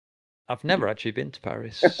 I've never actually been to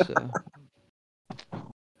Paris. So,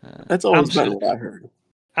 that's always been what I heard.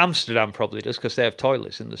 Amsterdam probably does because they have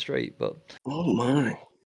toilets in the street. But oh my!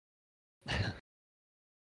 I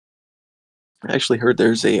actually heard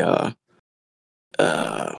there's a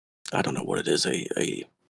I don't know what it is, a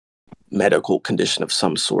medical condition of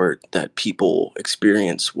some sort that people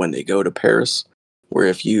experience when they go to Paris, where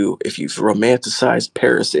if you've romanticized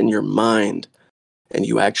Paris in your mind and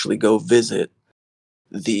you actually go visit,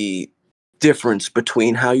 the difference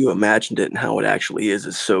between how you imagined it and how it actually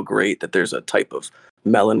is so great that there's a type of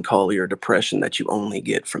melancholy or depression that you only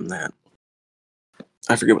get from that.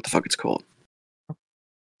 I forget what the fuck it's called.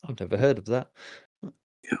 I've never heard of that.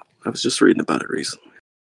 Yeah, I was just reading about it recently.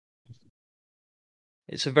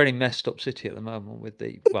 It's a very messed up city at the moment with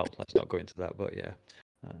the. Well, let's not go into that, but yeah.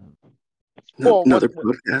 Another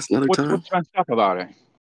podcast, another time. What's messed up about it?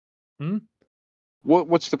 Hmm?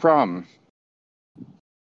 What's the problem?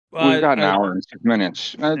 Well, We've got an hour and 6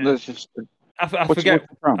 minutes. Let's just. I What's forget.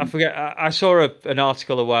 the problem? I forget. I saw an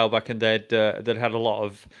article a while back, and they'd that had a lot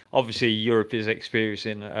of. Obviously, Europe is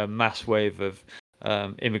experiencing a mass wave of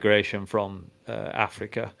immigration from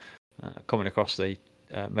Africa coming across the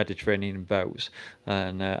Mediterranean boats,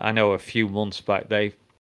 and I know a few months back I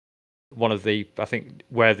think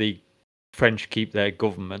where the French keep their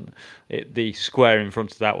government, the square in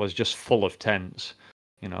front of that was just full of tents,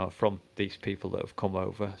 from these people that have come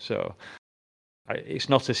over. So it's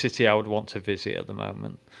not a city I would want to visit at the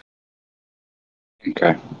moment.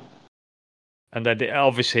 Okay. And then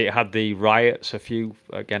obviously it had the riots a few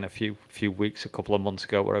weeks, a couple of months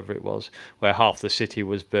ago, wherever it was, where half the city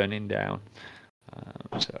was burning down.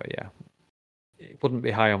 So yeah, it wouldn't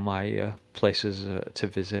be high on my places to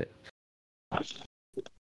visit.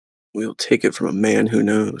 We'll take it from a man who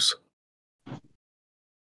knows.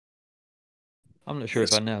 I'm not sure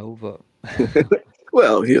if I know, but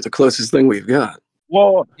well, you're the closest thing we've got.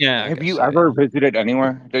 Well, yeah. have you ever visited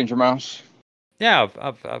anywhere, Danger Mouse? Yeah,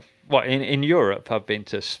 I've in Europe, I've been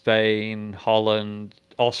to Spain, Holland,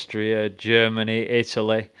 Austria, Germany,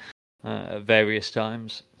 Italy, various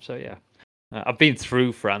times. So yeah, I've been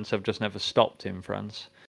through France. I've just never stopped in France,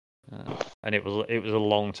 and it was a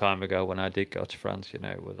long time ago when I did go to France.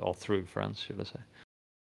 Or through France, should I say?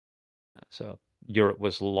 So Europe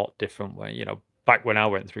was a lot different. Back when I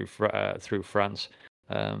went through France,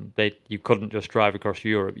 you couldn't just drive across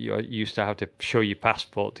Europe. You used to have to show your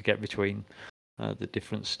passport to get between the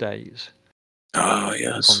different states. Oh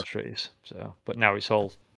yes. Countries. So, but now it's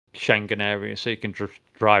all Schengen area, so you can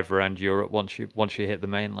drive around Europe once you hit the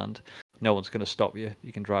mainland. No one's going to stop you.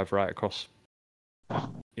 You can drive right across.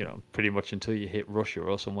 Pretty much until you hit Russia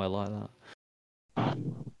or somewhere like that.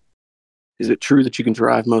 Is it true that you can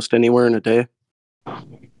drive most anywhere in a day?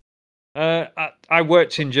 I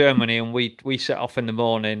worked in Germany, and we set off in the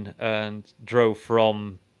morning and drove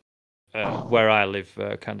from where I live,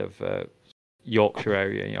 kind of Yorkshire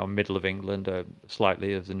area, middle of England,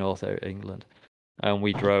 slightly of the north of England, and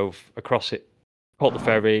we drove across it, caught the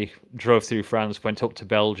ferry, drove through France, went up to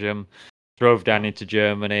Belgium, drove down into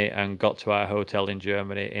Germany, and got to our hotel in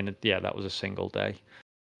Germany. That was a single day.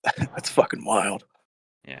 That's fucking wild.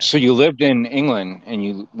 Yeah. So you lived in England and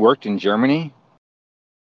you worked in Germany?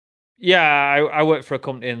 Yeah, I worked for a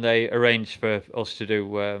company, and they arranged for us to do.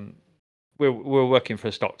 We were working for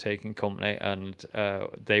a stock taking company, and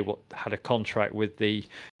they had a contract with the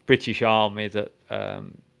British Army that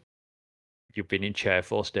you've been in Chair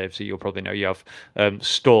Force, Dave, so you'll probably know you have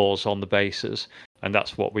stores on the bases, and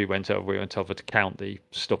that's what we went over. We went over to count the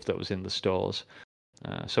stuff that was in the stores.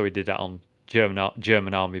 So we did that on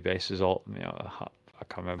German Army bases. I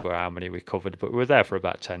can't remember how many we covered, but we were there for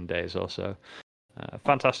about 10 days or so.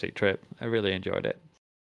 Fantastic trip. I really enjoyed it.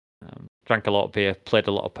 Drank a lot of beer, played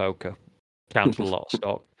a lot of poker, counted a lot of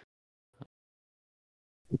stock.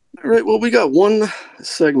 All right, well, we got one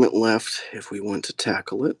segment left if we want to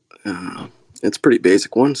tackle it. It's a pretty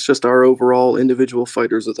basic one. It's just our overall individual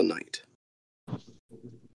fighters of the night.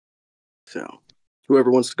 So,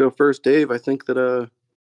 whoever wants to go first, Dave, I think that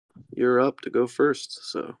you're up to go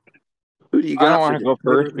first. So, who do you got? I don't want to go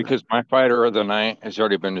first because my fighter of the night has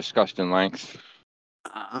already been discussed in length.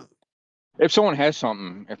 If someone has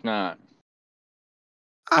something, if not,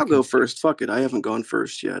 I'll go first. Fuck it, I haven't gone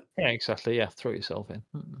first yet. Yeah, exactly. Yeah, throw yourself in.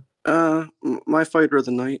 My fighter of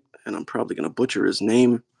the night, and I'm probably gonna butcher his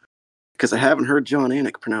name because I haven't heard John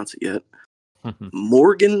Anik pronounce it yet.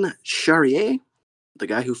 Morgan Charrier, the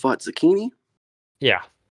guy who fought Zucchini. Yeah,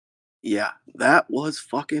 that was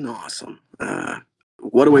fucking awesome.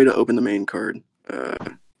 What a way to open the main card.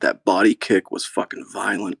 That body kick was fucking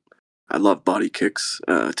violent. I love body kicks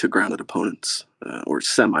to grounded opponents or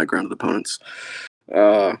semi-grounded opponents.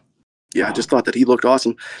 Yeah, I just thought that he looked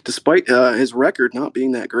awesome, despite his record not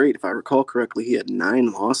being that great. If I recall correctly, he had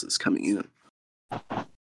 9 losses coming in.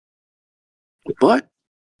 But,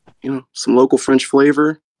 some local French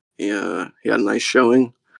flavor. He had a nice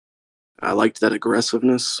showing. I liked that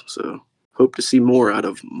aggressiveness, so hope to see more out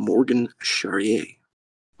of Morgan Charrier.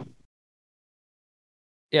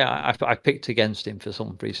 Yeah, I picked against him for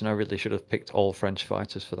some reason. I really should have picked all French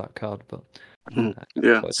fighters for that card, but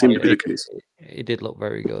Yeah, but seemed to be the case. he did look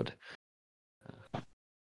very good.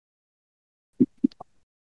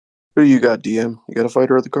 Who you got, DM? You got a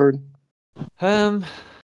fighter of the card? I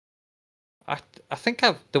think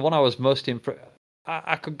the one I was most impressed.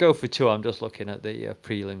 I could go for two. I'm just looking at the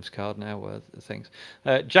prelims card now. Where the things,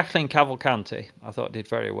 Jacqueline Cavalcanti, I thought did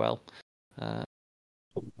very well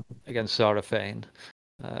against Sarah Fane,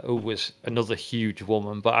 who was another huge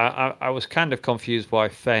woman. But I was kind of confused why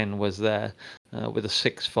Fane was there with a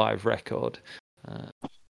 6-5 record. Yeah,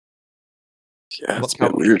 it's a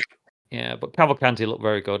bit weird. Yeah, but Cavalcanti looked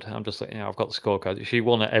very good. I'm just like, I've got the scorecard. She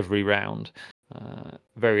won at every round.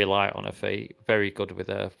 Very light on her feet. Very good with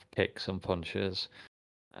her kicks and punches.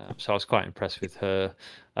 So I was quite impressed with her.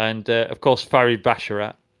 And, of course, Farid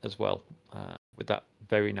Basharat as well, with that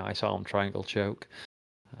very nice arm triangle choke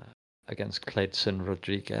against Cledson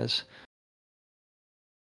Rodriguez.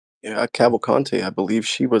 Yeah, Cavalcante, I believe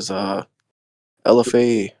she was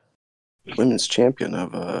LFA women's champion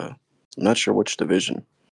of I'm not sure which division.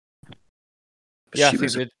 Yeah, I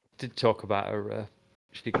think they did talk about her.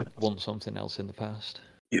 She won something else in the past.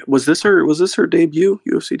 Yeah, was this her debut,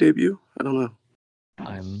 UFC debut? I don't know.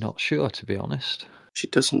 I'm not sure, to be honest. She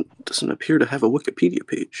doesn't appear to have a Wikipedia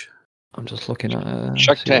page. I'm just looking at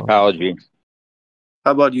check typology.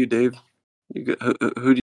 How about you, Dave? You got,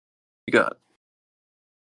 who do you got?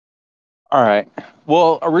 All right.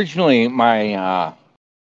 Well, originally my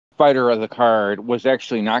fighter of the card was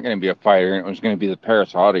actually not going to be a fighter, and it was going to be the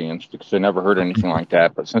Paris audience because I never heard anything like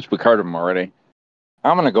that. But since we carded him already,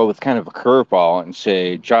 I'm going to go with kind of a curveball and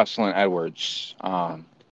say Jocelyn Edwards.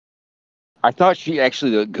 I thought she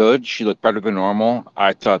actually looked good. She looked better than normal.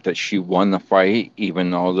 I thought that she won the fight, even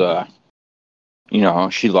though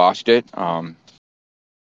she lost it.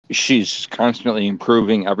 She's constantly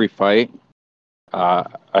improving every fight.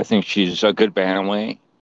 I think she's a good bantamweight.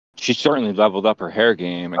 She certainly leveled up her hair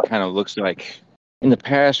game and kind of looks like in the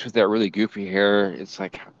past with that really goofy hair. It's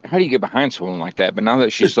like, how do you get behind someone like that? But now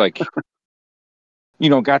that she's like,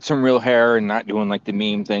 got some real hair and not doing like the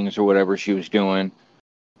meme things or whatever she was doing,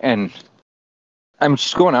 and I'm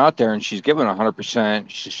just going out there and she's giving 100%.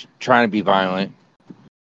 She's trying to be violent.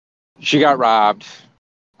 She got robbed.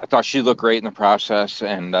 I thought she looked great in the process,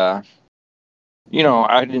 and I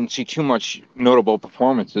didn't see too much notable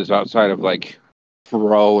performances outside of like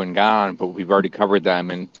Faro and Gone, but we've already covered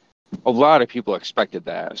them, and a lot of people expected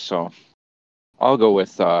that. So I'll go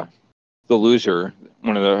with the loser,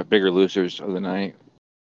 one of the bigger losers of the night.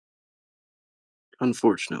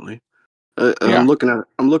 Unfortunately, Yeah. I'm looking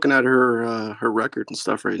at her her record and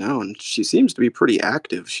stuff right now, and she seems to be pretty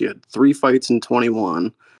active. She had 3 fights in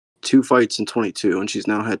 21, 2 fights in 22, and she's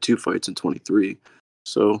now had 2 fights in 23.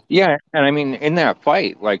 So yeah, and I mean, in that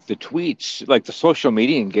fight, like the tweets, like the social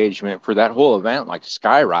media engagement for that whole event, like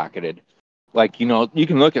skyrocketed. Like, you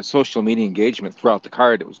can look at social media engagement throughout the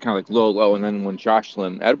card. It was kind of like low, and then when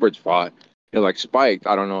Jocelyn Edwards fought, it like spiked.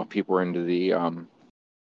 I don't know if people were into the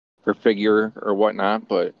her figure or whatnot,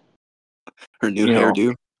 but her new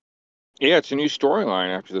hairdo. Yeah, it's a new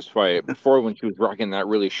storyline after this fight. Before, when she was rocking that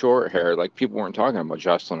really short hair, like people weren't talking about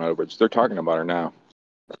Jocelyn Edwards. They're talking about her now.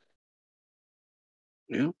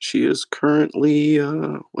 Yeah, she is currently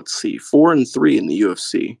 4-3 in the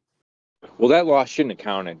UFC. Well, that loss shouldn't have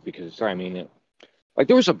counted because I mean,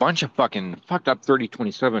 there was a bunch of fucking fucked up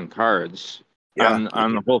 30-27 cards on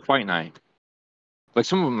the whole fight night. Like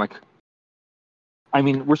some of them, I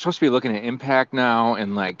mean, we're supposed to be looking at impact now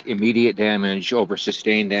and like immediate damage over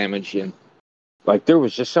sustained damage, and like there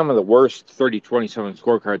was just some of the worst 30-27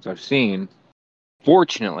 scorecards I've seen.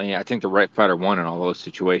 Fortunately, I think the right fighter won in all those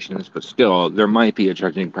situations, but still, there might be a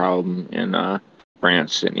judging problem in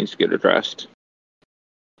France that needs to get addressed.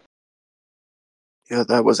 Yeah,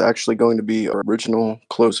 that was actually going to be our original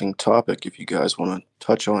closing topic. If you guys want to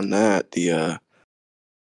touch on that, the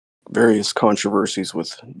various controversies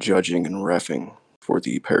with judging and reffing for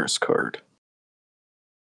the Paris card.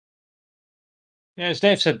 Yeah, as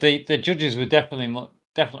Dave said, the judges were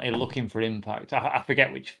definitely looking for impact. I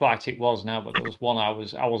forget which fight it was now, but there was one I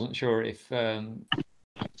wasn't sure if the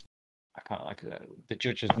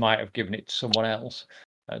judges might have given it to someone else,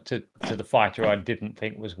 to the fighter I didn't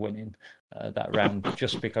think was winning that round,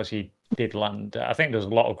 just because he did land. I think there was a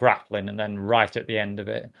lot of grappling, and then right at the end of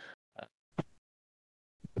it,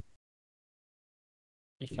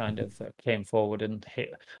 he kind of came forward and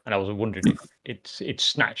hit. And I was wondering if it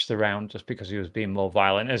snatched the round just because he was being more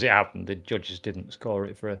violent. As it happened, the judges didn't score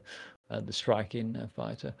it for the striking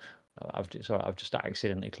fighter. I've just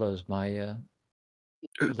accidentally closed my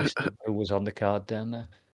list of who was on the card down there.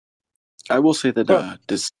 I will say that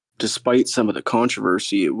So despite some of the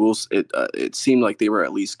controversy, it seemed like they were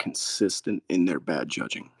at least consistent in their bad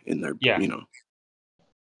judging. In their, Yeah.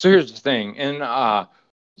 So here's the thing. In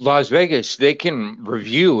Las Vegas, they can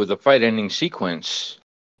review the fight ending sequence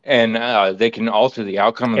and they can alter the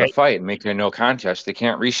outcome of the fight and make it a no contest. They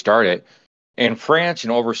can't restart it. In France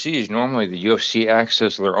and overseas, normally the UFC acts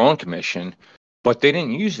as their own commission, but they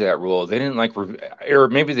didn't use that rule. They didn't or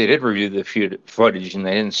maybe they did review the footage and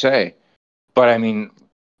they didn't say. But I mean,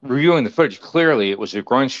 reviewing the footage, clearly it was a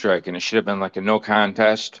groin strike and it should have been like a no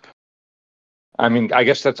contest. I mean, I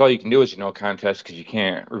guess that's all you can do is a no contest because you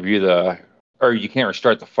can't you can't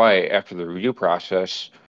restart the fight after the review process.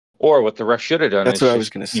 Or what the ref should have done That's is what I was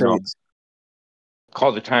just, going to say.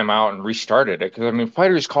 call the timeout and restarted it. Because, I mean,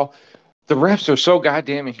 the refs are so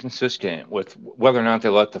goddamn inconsistent with whether or not they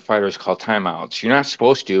let the fighters call timeouts. You're not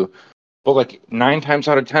supposed to, but like 9 times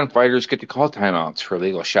out of 10, fighters get to call timeouts for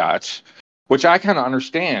illegal shots, which I kind of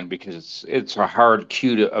understand because it's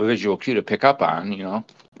a visual cue to pick up on, you know?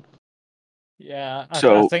 Yeah, I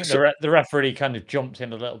So, think the referee kind of jumped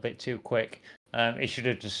in a little bit too quick. He should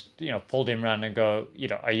have just, pulled him around and go,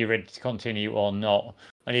 are you ready to continue or not?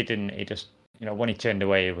 And he didn't. He just, when he turned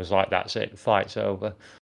away, it was like, that's it, the fight's over.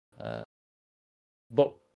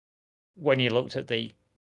 But when you looked at the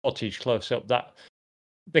footage close up, that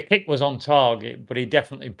the kick was on target, but he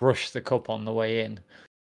definitely brushed the cup on the way in.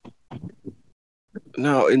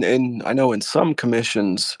 no, and I know in some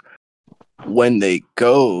commissions, when they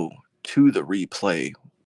go to the replay,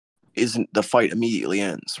 isn't the fight immediately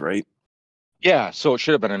ends, right? Yeah, so it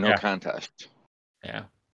should have been a no contest. Yeah.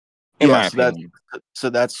 In my opinion. So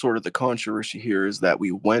that's sort of the controversy here is that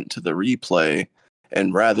we went to the replay,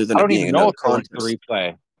 and rather than I it don't being even know another if they went to the contest,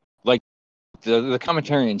 replay. Like the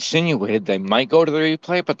commentary insinuated they might go to the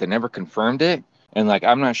replay, but they never confirmed it. And like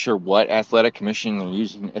I'm not sure what athletic commission they're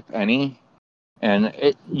using, if any. And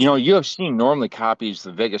UFC normally copies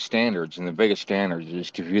the Vegas standards, and the Vegas standards is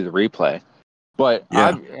to view the replay. But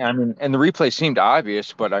yeah, I mean, and the replay seemed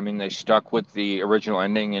obvious, but I mean, they stuck with the original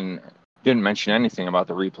ending and didn't mention anything about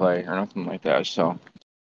the replay or nothing like that. So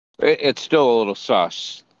it's still a little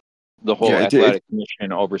sus. The whole athletic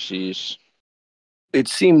commission overseas. it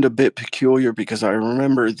seemed a bit peculiar because I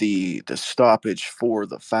remember the stoppage for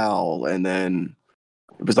the foul, and then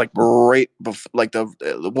it was like right before, like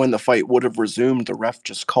when the fight would have resumed, the ref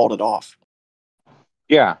just called it off.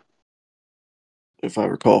 Yeah, if I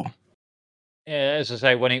recall. Yeah, as I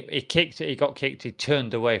say, when he kicked it, he got kicked. He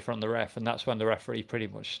turned away from the ref, and that's when the referee pretty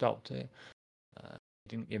much stopped it.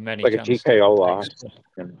 He didn't give him any like a chance TKO to loss.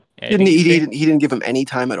 Yeah, he didn't give him any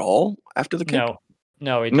time at all after the kick.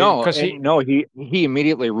 No, he didn't. He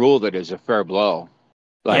immediately ruled it as a fair blow.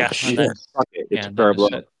 Like, it's a fair blow.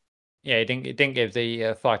 Yeah, he didn't give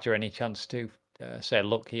the fighter any chance to say,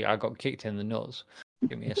 "Look, I got kicked in the nuts.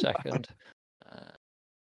 Give me a second."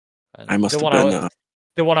 I must have been.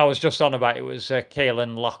 The one I was just on about, it was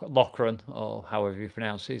Kalen Lochran, or however you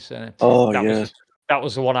pronounce his name. That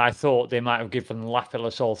was the one I thought they might have given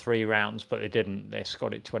Lapillus all 3 rounds, but they didn't. They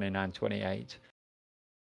scored it 29-28.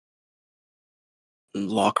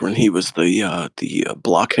 Lochran, he was the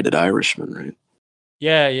block-headed Irishman, right?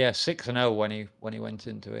 Yeah, 6-0 when he went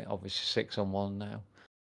into it. Obviously 6-1 now.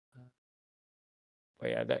 But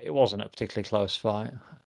yeah, it wasn't a particularly close fight.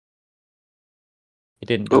 He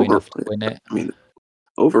didn't do enough to win it. I mean,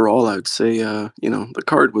 overall, I would say, the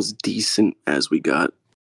card was decent as we got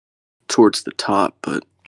towards the top, but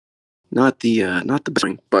not the best.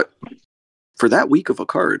 But for that week of a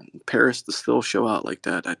card, Paris to still show out like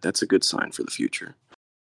that, that's a good sign for the future.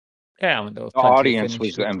 Yeah, I mean, there was the audience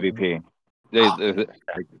was the MVP.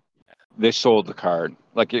 They sold the card.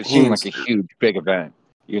 Like it seemed like a huge, big event,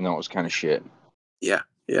 even though it was kind of shit. Yeah,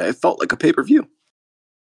 it felt like a pay-per-view.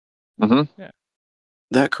 Mm-hmm. Yeah,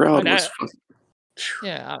 that crowd was.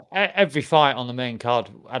 Yeah, every fight on the main card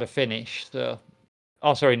had a finish. So,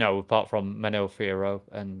 apart from Manuel Fierro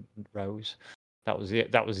and Rose, that was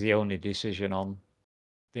the only decision on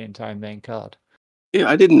the entire main card. Yeah,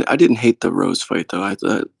 I didn't hate the Rose fight though. I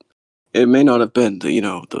thought it may not have been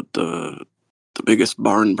the biggest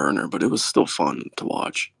barn burner, but it was still fun to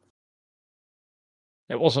watch.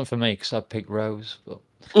 It wasn't for me because I picked Rose, but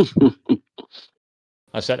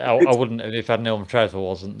I said I wouldn't if I'd known Trevor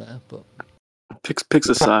wasn't there. But picks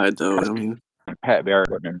aside, though, I mean, Pat Barry.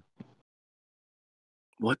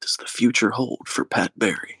 What does the future hold for Pat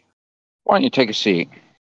Barry? Why don't you take a seat?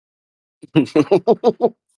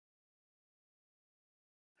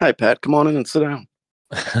 Hi, Pat. Come on in and sit down.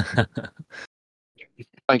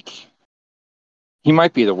 Like, he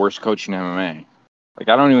might be the worst coach in MMA. Like,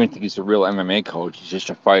 I don't even think he's a real MMA coach. He's just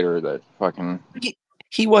a fighter that fucking.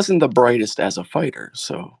 he wasn't the brightest as a fighter.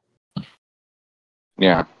 So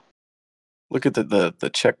Yeah. look at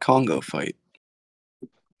the Czech Congo fight.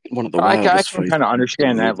 One of the I wildest can fights. kind of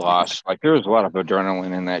understand that loss. Like, there was a lot of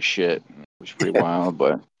adrenaline in that shit. It was pretty wild,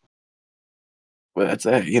 but. Well, that's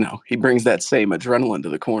it. He brings that same adrenaline to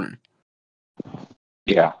the corner.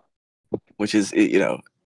 Yeah. Which is, it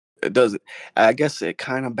does. I guess it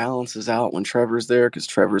kind of balances out when Trevor's there because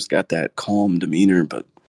Trevor's got that calm demeanor. But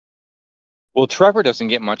well, Trevor doesn't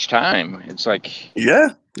get much time. It's like, yeah.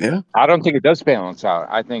 I don't think it does balance out.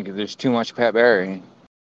 I think there's too much Pat Barry.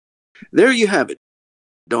 There you have it,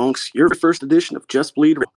 donks. Your first edition of Just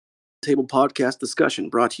Bleed Table podcast discussion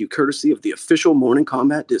brought to you courtesy of the official Morning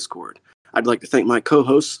Combat Discord. I'd like to thank my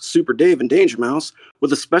co-hosts, Super Dave and Danger Mouse,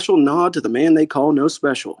 with a special nod to the man they call No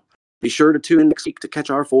Special. Be sure to tune in next week to catch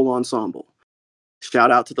our full ensemble. Shout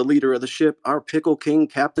out to the leader of the ship, our Pickle King,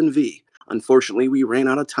 Captain V. Unfortunately, we ran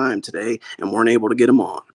out of time today and weren't able to get him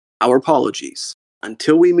on. Our apologies.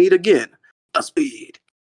 Until we meet again, a speed.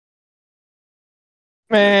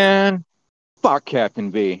 Man, fuck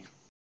Captain V.